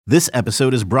This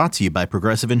episode is brought to you by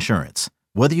Progressive Insurance.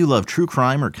 Whether you love true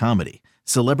crime or comedy,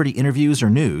 celebrity interviews or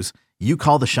news, you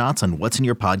call the shots on what's in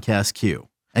your podcast queue.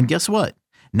 And guess what?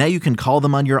 Now you can call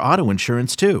them on your auto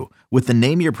insurance too with the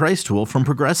Name Your Price tool from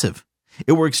Progressive.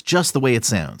 It works just the way it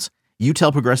sounds. You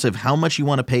tell Progressive how much you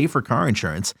want to pay for car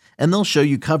insurance, and they'll show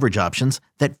you coverage options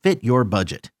that fit your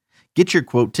budget. Get your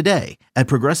quote today at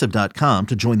Progressive.com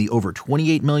to join the over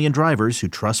 28 million drivers who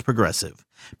trust Progressive.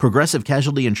 Progressive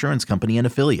Casualty Insurance Company and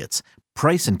Affiliates.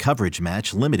 Price and coverage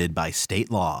match limited by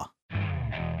state law.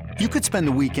 You could spend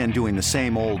the weekend doing the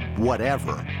same old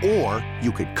whatever, or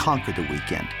you could conquer the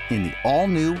weekend in the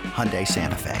all-new Hyundai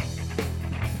Santa Fe.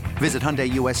 Visit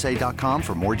HyundaiUSA.com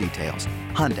for more details.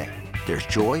 Hyundai, there's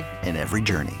joy in every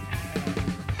journey.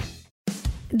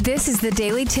 This is the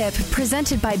Daily Tip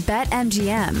presented by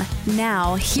BetMGM.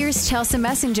 Now, here's Chelsea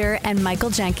Messenger and Michael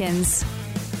Jenkins.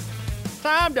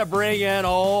 Time to bring in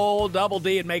old Double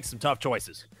D and make some tough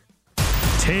choices.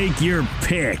 Take your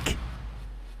pick.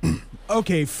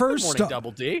 Okay, Good morning,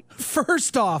 Double D.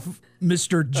 First off,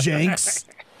 Mr. Jenks.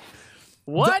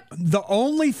 What? The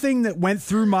only thing that went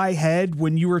through my head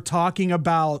when you were talking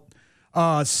about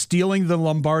stealing the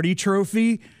Lombardi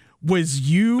trophy was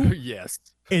you Yes.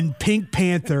 and Pink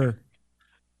Panther.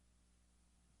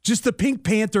 Just the Pink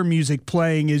Panther music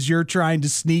playing as you're trying to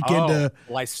sneak into.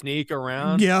 Like sneak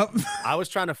around? Yep. I was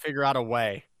trying to figure out a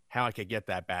way how I could get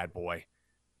that bad boy.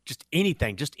 Just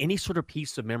anything, just any sort of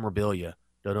piece of memorabilia.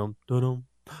 Da-dum, da-dum,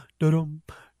 da-dum,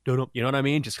 da-dum. You know what I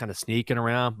mean? Just kind of sneaking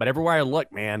around. But everywhere I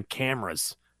look, man,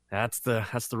 cameras. That's the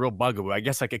real bugaboo. I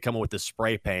guess I could come up with the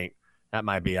spray paint. That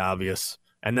might be obvious.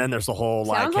 And then there's the whole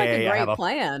Sounds like hey, a I great have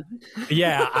plan.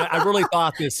 Yeah, I really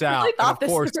thought this out. Really thought And of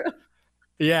course, through.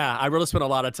 yeah, I really spent a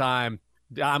lot of time.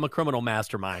 I'm a criminal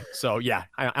mastermind. So, yeah,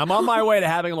 I'm on my way to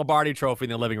having a Lombardi trophy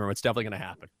in the living room. It's definitely going to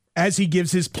happen. As he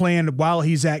gives his plan while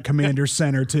he's at Commander's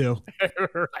Center, too.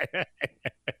 Right.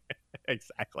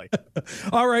 Exactly.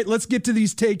 All right, let's get to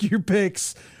these take your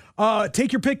picks.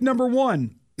 Take your pick number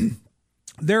one.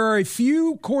 There are a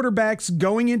few quarterbacks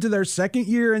going into their second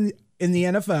year in the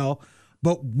NFL,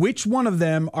 but which one of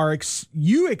them are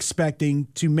you expecting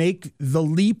to make the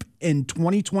leap in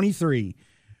 2023?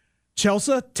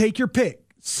 Chelsea, take your pick.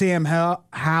 Sam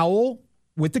Howell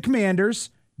with the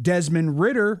Commanders, Desmond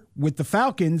Ridder with the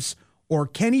Falcons, or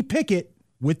Kenny Pickett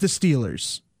with the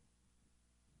Steelers?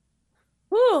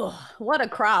 Whew, what a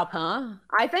crop, huh?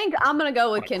 I think I'm going to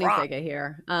go with Kenny Pickett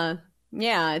here.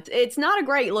 Yeah, it's not a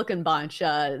great looking bunch,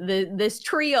 this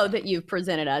trio that you've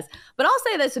presented us. But I'll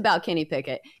say this about Kenny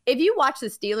Pickett. If you watch the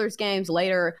Steelers games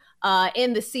later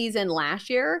in the season last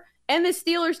year, and the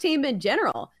Steelers team in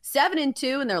general,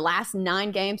 7-2 in their last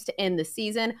 9 games to end the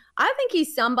season, I think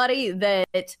he's somebody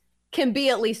that can be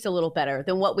at least a little better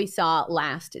than what we saw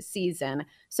last season.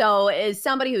 So as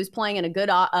somebody who's playing in a good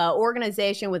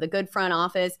organization with a good front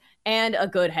office and a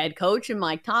good head coach in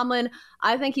Mike Tomlin,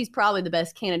 I think he's probably the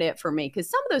best candidate for me because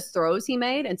some of those throws he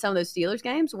made in some of those Steelers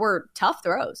games were tough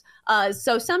throws.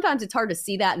 So sometimes it's hard to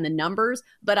see that in the numbers,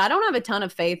 but I don't have a ton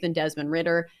of faith in Desmond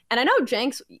Ridder. And I know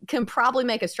Jenks can probably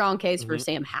make a strong case for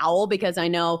Sam Howell because I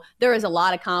know there is a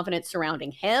lot of confidence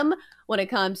surrounding him when it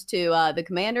comes to the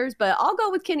Commanders, but I'll go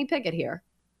with Kenny Pickett here.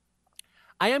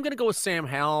 I am going to go with Sam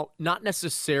Howell, not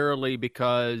necessarily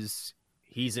because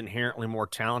he's inherently more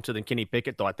talented than Kenny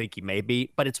Pickett, though I think he may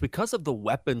be, but it's because of the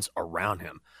weapons around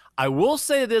him. I will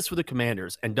say this for the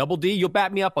Commanders, and Double D, you'll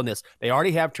back me up on this. They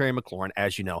already have Terry McLaurin,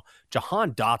 as you know.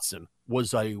 Jahan Dotson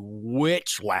was a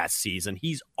witch last season.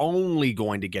 He's only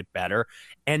going to get better.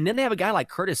 And then they have a guy like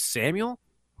Curtis Samuel,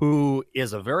 who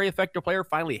is a very effective player,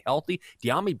 finally healthy.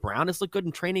 De'Ami Brown has looked good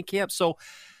in training camp. So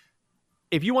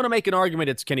if you want to make an argument,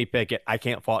 it's Kenny Pickett. I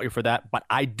can't fault you for that. But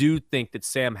I do think that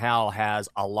Sam Howell has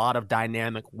a lot of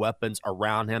dynamic weapons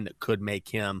around him that could make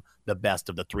him the best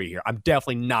of the three here. I'm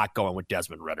definitely not going with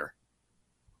Desmond Ridder.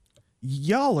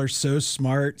 Y'all are so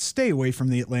smart. Stay away from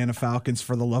the Atlanta Falcons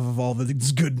for the love of all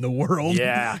that's good in the world.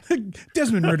 Yeah.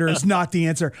 Desmond Ridder is not the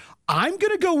answer. I'm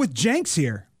going to go with Jenks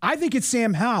here. I think it's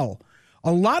Sam Howell.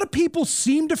 A lot of people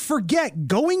seem to forget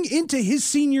going into his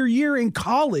senior year in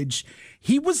college,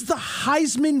 he was the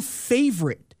Heisman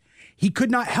favorite. He could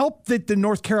not help that the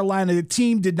North Carolina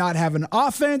team did not have an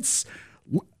offensive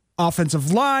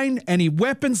line, any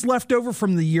weapons left over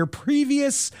from the year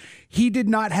previous. He did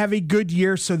not have a good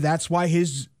year, so that's why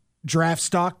his draft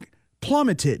stock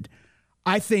plummeted.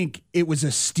 I think it was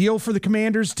a steal for the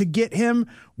Commanders to get him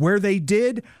where they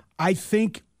did. I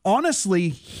think, honestly,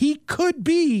 he could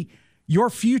be your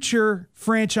future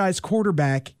franchise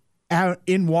quarterback out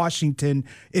in Washington,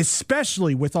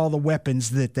 especially with all the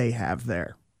weapons that they have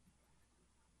there.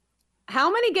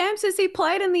 How many games has he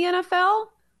played in the NFL?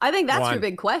 I think that's your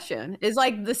big question, is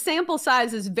like the sample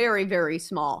size is very, very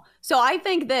small. So I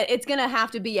think that it's going to have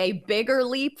to be a bigger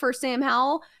leap for Sam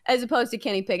Howell as opposed to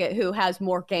Kenny Pickett, who has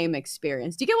more game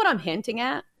experience. Do you get what I'm hinting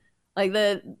at? Like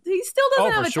he still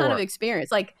doesn't have a ton of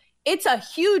experience. Like it's a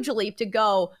huge leap to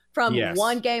go from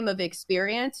one game of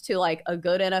experience to like a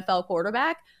good NFL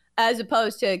quarterback as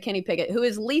opposed to Kenny Pickett, who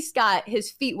has at least got his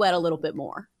feet wet a little bit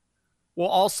more. Well,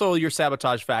 also your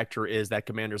sabotage factor is that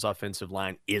Commanders' offensive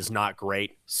line is not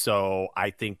great. So I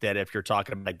think that if you're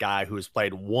talking about a guy who's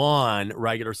played one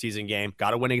regular season game,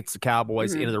 got to win against the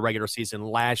Cowboys into the regular season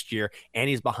last year, and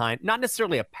he's behind not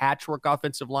necessarily a patchwork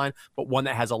offensive line, but one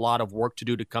that has a lot of work to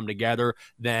do to come together,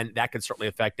 then that could certainly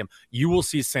affect him. You will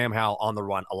see Sam Howell on the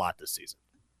run a lot this season.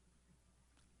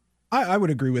 I would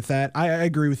agree with that. I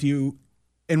agree with you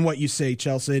in what you say,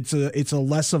 Chelsea. It's a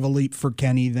less of a leap for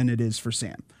Kenny than it is for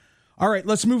Sam. All right,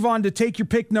 let's move on to take your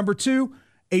pick number 2.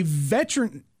 A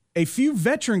few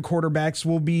veteran quarterbacks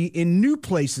will be in new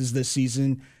places this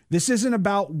season. This isn't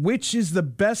about which is the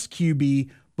best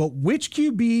QB, but which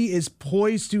QB is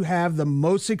poised to have the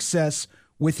most success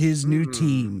with his new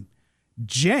team.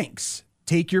 Jenks,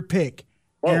 take your pick.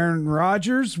 Aaron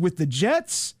Rodgers with the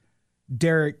Jets,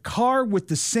 Derek Carr with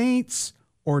the Saints,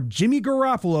 or Jimmy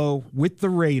Garoppolo with the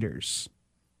Raiders.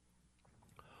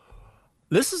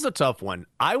 This is a tough one.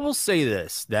 I will say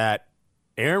this, that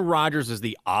Aaron Rodgers is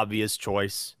the obvious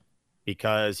choice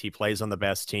because he plays on the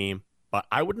best team, but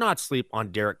I would not sleep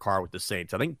on Derek Carr with the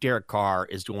Saints. I think Derek Carr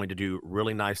is going to do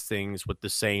really nice things with the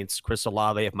Saints. Chris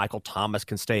Olave, if Michael Thomas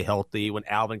can stay healthy, when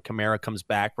Alvin Kamara comes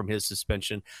back from his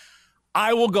suspension.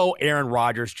 I will go Aaron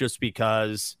Rodgers just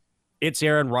because it's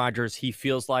Aaron Rodgers. He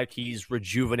feels like he's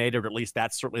rejuvenated, or at least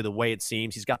that's certainly the way it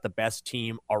seems. He's got the best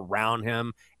team around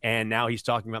him, and now he's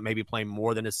talking about maybe playing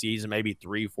more than a season, maybe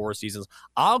 3-4 seasons.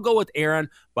 I'll go with Aaron,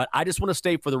 but I just want to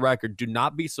state for the record, do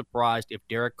not be surprised if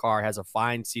Derek Carr has a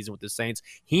fine season with the Saints.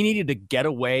 He needed to get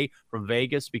away from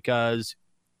Vegas because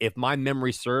if my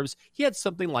memory serves, he had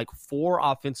something like 4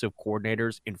 offensive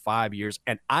coordinators in 5 years,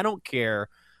 and I don't care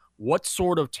what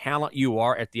sort of talent you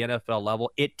are at the NFL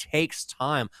level, it takes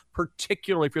time,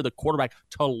 particularly if you're the quarterback,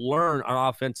 to learn an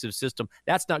offensive system.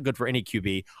 That's not good for any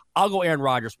QB. I'll go Aaron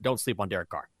Rodgers. Don't sleep on Derek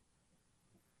Carr.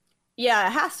 Yeah,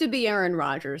 it has to be Aaron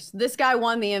Rodgers. This guy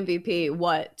won the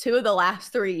MVP, 2 of the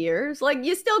last 3 years? Like,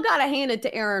 you still got to hand it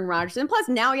to Aaron Rodgers. And plus,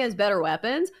 now he has better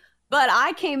weapons. But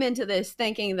I came into this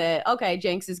thinking that, okay,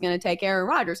 Jenks is going to take Aaron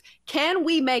Rodgers. Can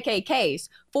we make a case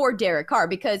for Derek Carr?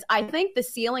 Because I think the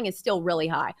ceiling is still really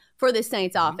high for the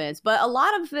Saints offense, but a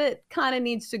lot of it kind of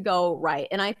needs to go right.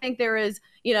 And I think there is,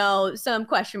 some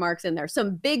question marks in there,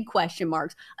 some big question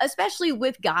marks, especially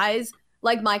with guys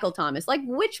like Michael Thomas. Like,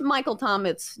 which Michael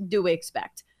Thomas do we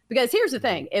expect? Because here's the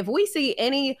thing. If we see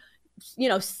any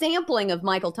sampling of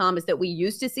Michael Thomas that we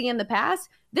used to see in the past,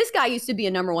 this guy used to be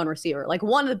a number 1 receiver, like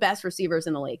one of the best receivers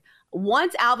in the league.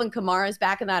 Once Alvin Kamara is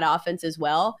back in that offense as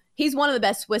well, he's one of the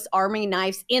best Swiss Army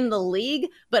knives in the league,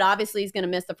 but obviously he's going to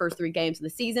miss the first 3 games of the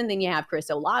season. Then you have Chris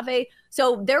Olave.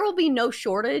 So there will be no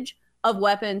shortage of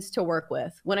weapons to work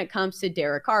with when it comes to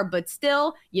Derek Carr, but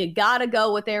still, you got to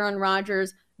go with Aaron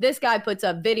Rodgers. This guy puts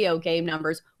up video game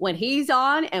numbers when he's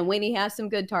on and when he has some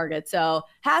good targets. So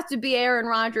has to be Aaron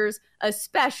Rodgers,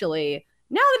 especially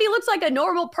now that he looks like a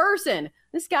normal person.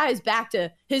 This guy is back to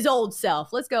his old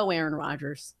self. Let's go Aaron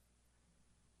Rodgers.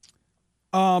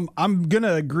 I'm going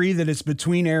to agree that it's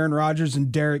between Aaron Rodgers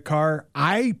and Derek Carr.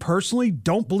 I personally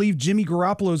don't believe Jimmy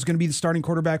Garoppolo is going to be the starting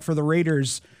quarterback for the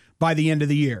Raiders by the end of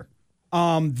the year.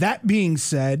 That being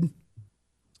said,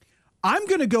 I'm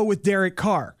going to go with Derek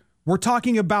Carr. We're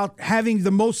talking about having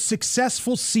the most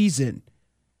successful season.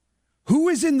 Who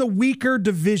is in the weaker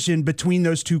division between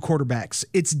those 2 quarterbacks?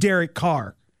 It's Derek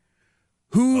Carr.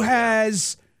 Who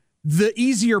has the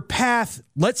easier path,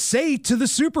 let's say, to the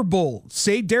Super Bowl?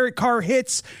 Say Derek Carr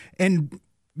hits and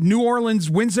New Orleans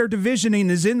wins their division and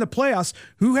is in the playoffs.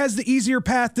 Who has the easier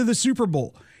path to the Super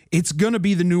Bowl? It's going to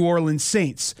be the New Orleans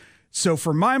Saints. So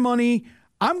for my money,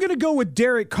 I'm going to go with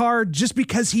Derek Carr just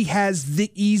because he has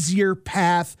the easier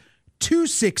path to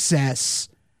success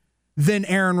than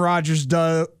Aaron Rodgers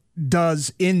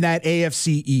does in that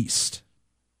AFC East.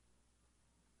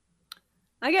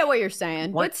 I get what you're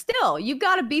saying, but still, you've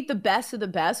got to beat the best of the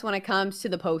best when it comes to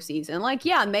the postseason. Like,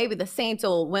 yeah, maybe the Saints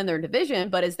will win their division,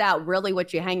 but is that really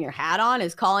what you hang your hat on,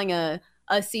 is calling a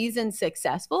season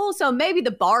successful? So maybe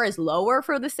the bar is lower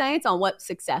for the Saints on what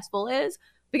successful is,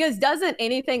 because doesn't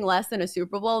anything less than a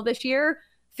Super Bowl this year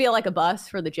feel like a bust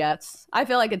for the Jets? I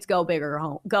feel like it's go big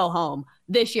or go home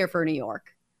this year for New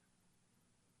York.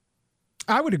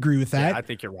 I would agree with that. Yeah, I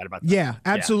think you're right about that. Yeah,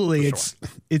 absolutely. Yeah,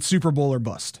 it's Super Bowl or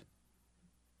bust.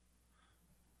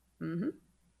 Mm-hmm.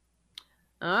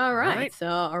 All right. So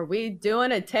are we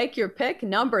doing a take your pick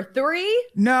number 3?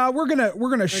 No, we're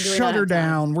gonna shut her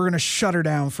down. We're gonna shut her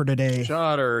down for today.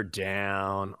 Shut her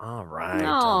down. All right.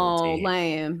 Oh,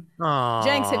 lame. Oh,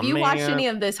 Jenks, have you watched any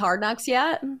of this Hard Knocks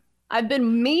yet? I've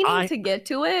been meaning to get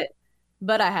to it,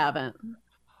 but I haven't.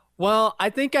 Well, I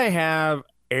think I have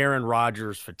Aaron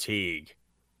Rodgers fatigue.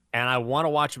 And I want to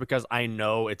watch it because I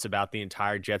know it's about the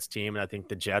entire Jets team. And I think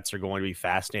the Jets are going to be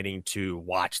fascinating to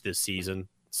watch this season.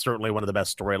 Certainly one of the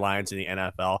best storylines in the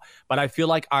NFL. But I feel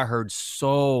like I heard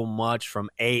so much from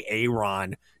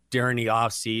Aaron during the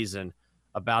offseason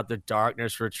about the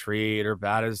darkness retreat or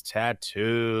about his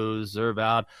tattoos or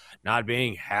about not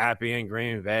being happy in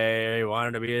Green Bay. He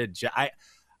wanted to be a Jet.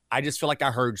 I just feel like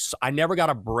I never got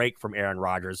a break from Aaron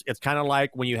Rodgers. It's kind of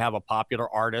like when you have a popular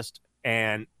artist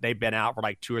and they've been out for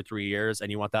like 2 or 3 years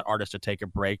and you want that artist to take a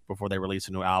break before they release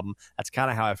a new album. That's kind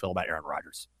of how I feel about Aaron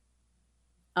Rodgers.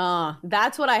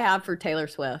 That's what I have for Taylor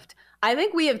Swift. I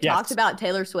think we have talked about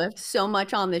Taylor Swift so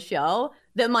much on the show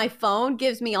that my phone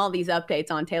gives me all these updates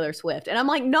on Taylor Swift. And I'm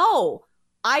like, no,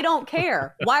 I don't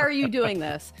care. Why are you doing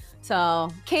this?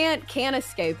 So can't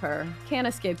escape her. Can't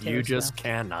escape Taylor Swift. You just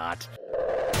cannot.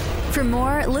 For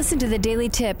more, listen to the Daily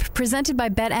Tip presented by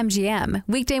BetMGM.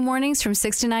 Weekday mornings from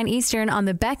 6 to 9 Eastern on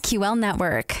the BetQL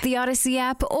network, the Odyssey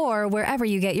app, or wherever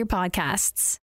you get your podcasts.